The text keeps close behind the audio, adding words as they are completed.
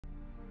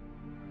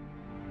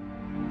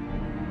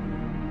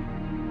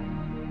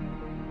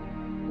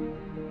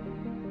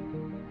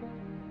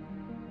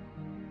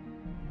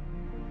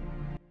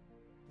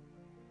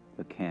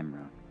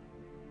camera,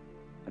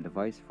 a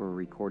device for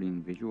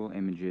recording visual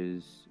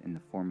images in the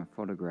form of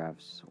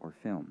photographs or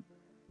film.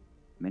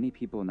 Many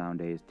people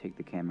nowadays take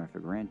the camera for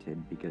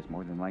granted because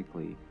more than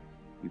likely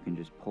you can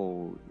just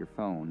pull your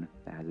phone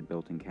that has a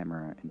built-in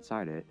camera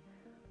inside it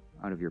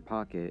out of your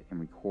pocket and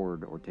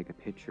record or take a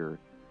picture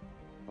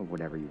of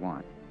whatever you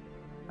want,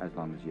 as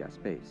long as you have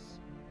space.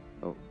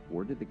 But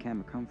where did the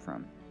camera come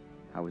from?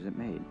 How was it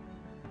made?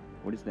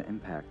 What is the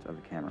impact of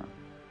a camera?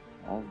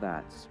 All of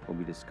that will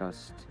be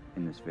discussed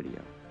in this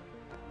video.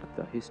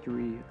 The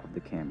history of the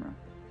camera.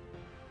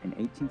 In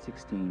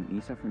 1816,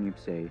 Nicéphore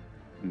Niépce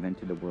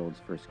invented the world's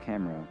first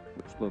camera,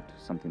 which looked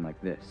something like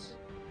this.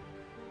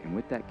 And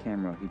with that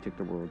camera, he took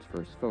the world's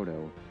first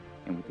photo,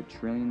 and with the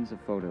trillions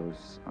of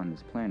photos on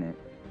this planet,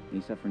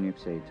 Nicéphore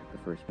Niépce took the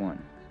first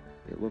one.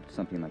 It looked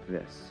something like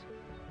this.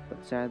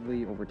 But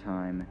sadly, over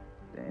time,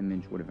 the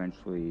image would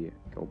eventually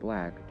go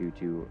black due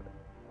to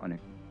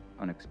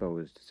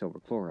unexposed silver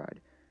chloride.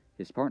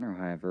 His partner,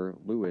 however,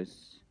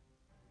 Louis,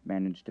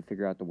 managed to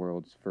figure out the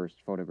world's first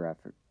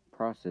photographic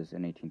process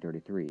in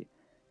 1833.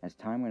 As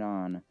time went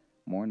on,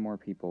 more and more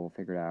people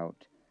figured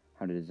out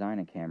how to design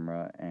a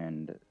camera,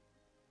 and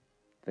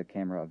the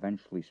camera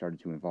eventually started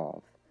to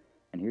evolve.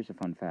 And here's a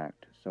fun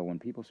fact. So when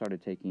people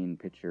started taking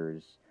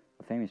pictures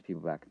of famous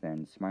people back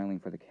then, smiling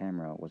for the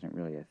camera wasn't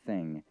really a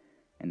thing,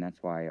 and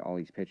that's why all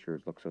these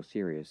pictures look so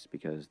serious,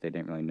 because they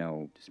didn't really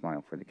know to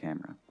smile for the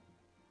camera.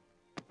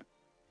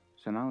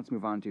 So now let's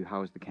move on to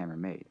how is the camera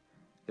made.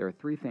 There are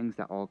three things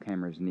that all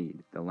cameras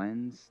need: the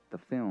lens, the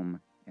film,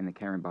 and the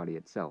camera body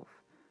itself.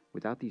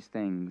 Without these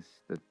things,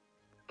 the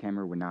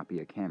camera would not be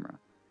a camera.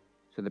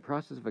 So the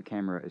process of a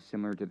camera is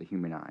similar to the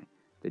human eye.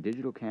 The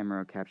digital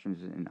camera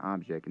captures an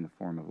object in the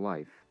form of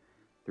life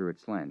through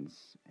its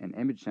lens. An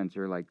image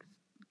sensor, like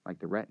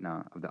the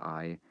retina of the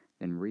eye,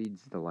 then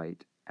reads the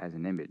light as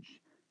an image.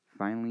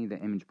 Finally, the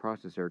image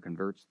processor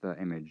converts the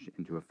image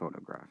into a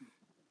photograph.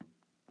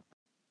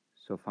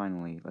 So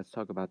finally, let's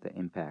talk about the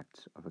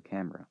impact of a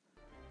camera.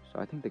 So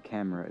I think the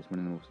camera is one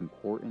of the most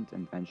important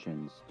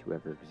inventions to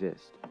ever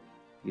exist,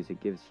 because it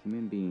gives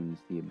human beings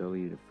the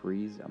ability to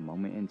freeze a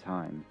moment in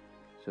time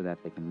so that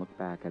they can look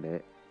back at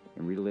it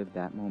and relive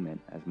that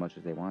moment as much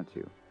as they want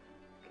to.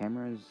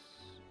 Cameras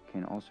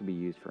can also be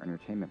used for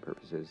entertainment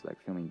purposes, like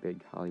filming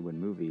big Hollywood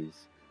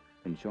movies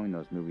and showing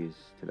those movies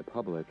to the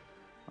public,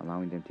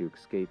 allowing them to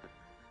escape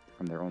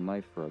from their own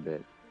life for a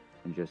bit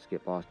and just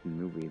get lost in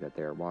the movie that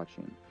they are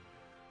watching.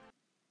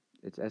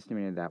 It's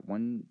estimated that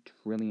 1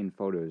 trillion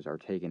photos are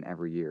taken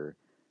every year,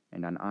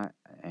 and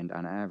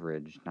on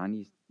average,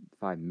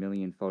 95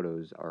 million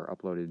photos are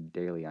uploaded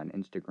daily on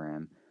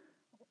Instagram,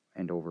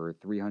 and over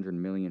 300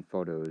 million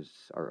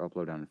photos are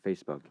uploaded on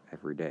Facebook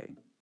every day.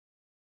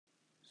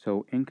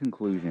 So in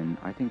conclusion,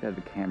 I think that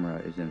the camera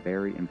is a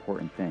very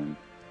important thing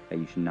that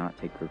you should not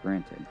take for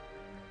granted.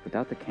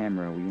 Without the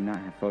camera, we would not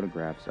have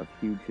photographs of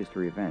huge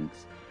history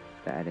events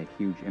that had a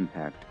huge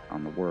impact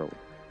on the world.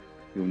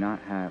 We will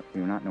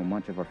not know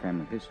much of our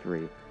family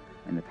history,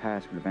 and the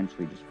past would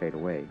eventually just fade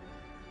away.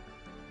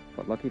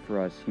 But lucky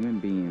for us, human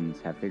beings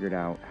have figured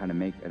out how to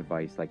make a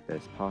device like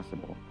this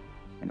possible,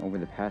 and over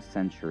the past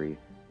century,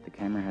 the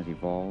camera has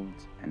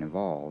evolved and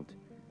evolved.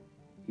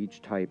 Each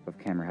type of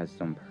camera has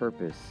its own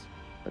purpose,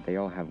 but they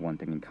all have one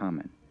thing in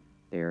common.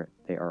 They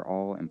are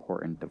all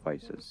important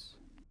devices.